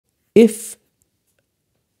If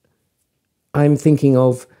I'm thinking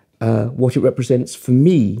of what it represents for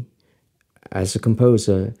me as a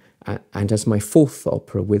composer and as my fourth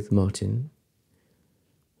opera with Martin,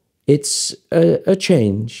 it's a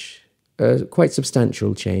change, a quite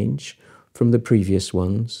substantial change from the previous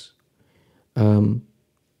ones.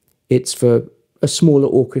 It's for a smaller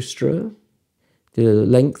orchestra. The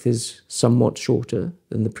length is somewhat shorter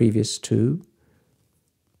than the previous two.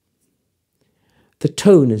 The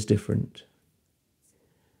tone is different.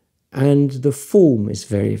 And the form is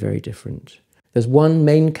very, very different. There's one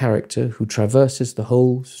main character who traverses the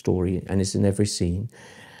whole story and is in every scene.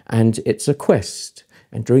 And it's a quest.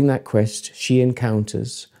 And during that quest, she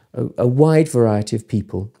encounters a wide variety of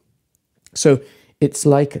people. So it's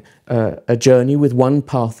like a journey with one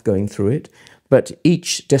path going through it, but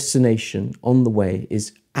each destination on the way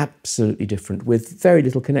is absolutely different, with very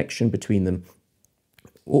little connection between them.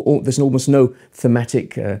 There's almost no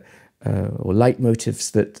thematic or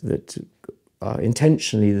leitmotifs that are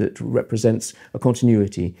intentionally that represents a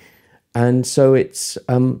continuity. And so it's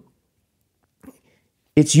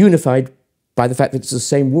unified by the fact that it's the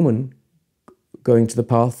same woman going to the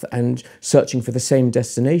path and searching for the same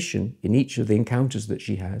destination in each of the encounters that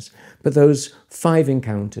she has. But those 5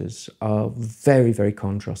 encounters are very, very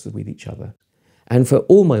contrasted with each other. And for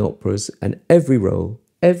all my operas and every role,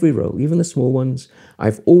 even the small ones,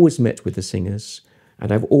 I've always met with the singers,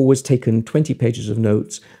 and I've always taken 20 pages of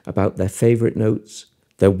notes about their favourite notes,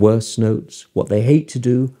 their worst notes, what they hate to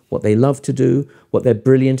do, what they love to do, what they're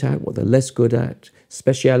brilliant at, what they're less good at,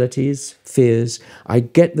 specialities, fears. I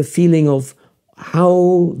get the feeling of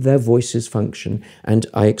how their voices function, and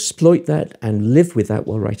I exploit that and live with that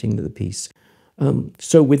while writing the piece.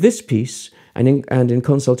 So with this piece, and in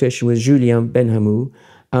consultation with Julien Benhamou,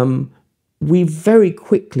 we very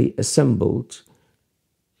quickly assembled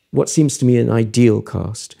what seems to me an ideal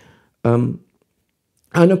cast. Anna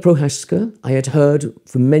Prohaska, I had heard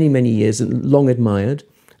for many, many years and long admired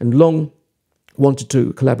and long wanted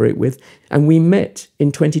to collaborate with, and we met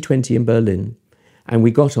in 2020 in Berlin. And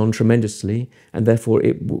we got on tremendously, and therefore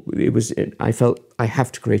I felt I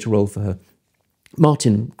have to create a role for her.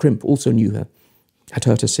 Martin Krimp also knew her, had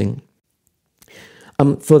heard her sing.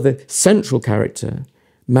 For the central character,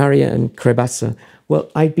 Marianne Krebassa, well,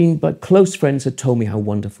 but close friends had told me how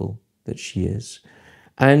wonderful that she is.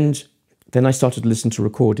 And then I started to listen to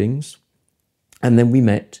recordings, and then we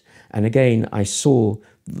met, and again I saw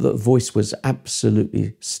the voice was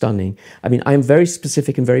absolutely stunning. I mean, I'm very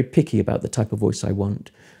specific and very picky about the type of voice I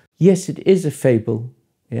want. Yes, it is a fable,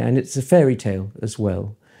 yeah, and it's a fairy tale as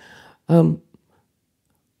well. One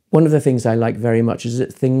of the things I like very much is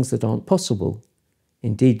that things that aren't possible,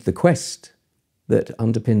 indeed the quest that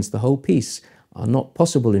underpins the whole piece, are not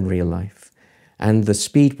possible in real life. And the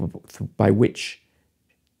speed by which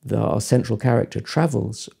our central character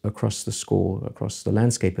travels across the score, across the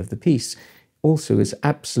landscape of the piece, also is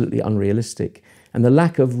absolutely unrealistic. And the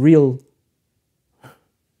lack of real,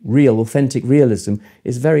 authentic realism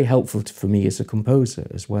is very helpful for me as a composer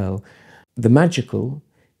as well. The magical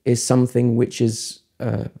is something which is,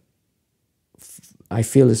 I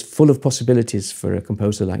feel, is full of possibilities for a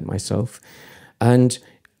composer like myself. And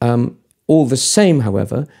all the same,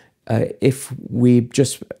 however, if we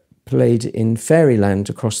just played in fairyland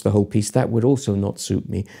across the whole piece, that would also not suit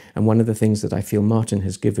me. And one of the things that I feel Martin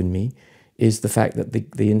has given me is the fact that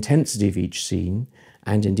the intensity of each scene,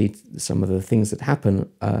 and indeed some of the things that happen,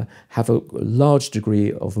 have a large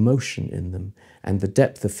degree of emotion in them. And the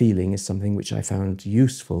depth of feeling is something which I found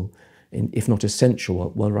useful, if not essential,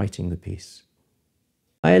 while writing the piece.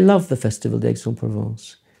 I love the Festival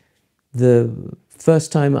d'Aix-en-Provence. The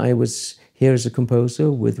first time I was here as a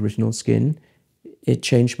composer with Original Skin, it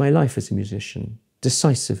changed my life as a musician,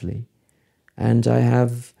 decisively. And I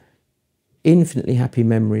have infinitely happy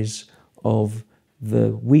memories of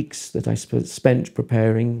the weeks that I spent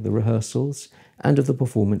preparing the rehearsals, and of the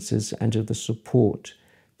performances, and of the support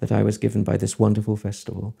that I was given by this wonderful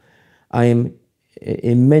festival. I am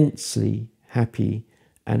immensely happy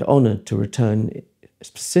and honoured to return,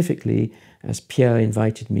 specifically as Pierre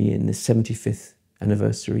invited me in the 75th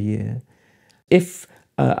anniversary year. If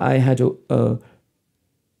I had a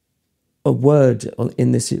word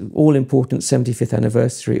in this all-important 75th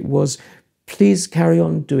anniversary, it was, please carry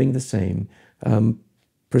on doing the same,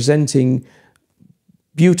 presenting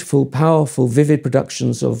beautiful, powerful, vivid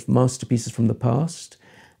productions of masterpieces from the past,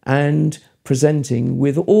 and presenting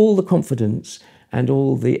with all the confidence and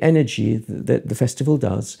all the energy that the festival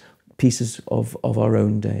does, pieces of our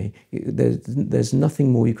own day. There's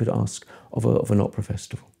nothing more you could ask of an opera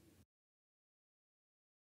festival.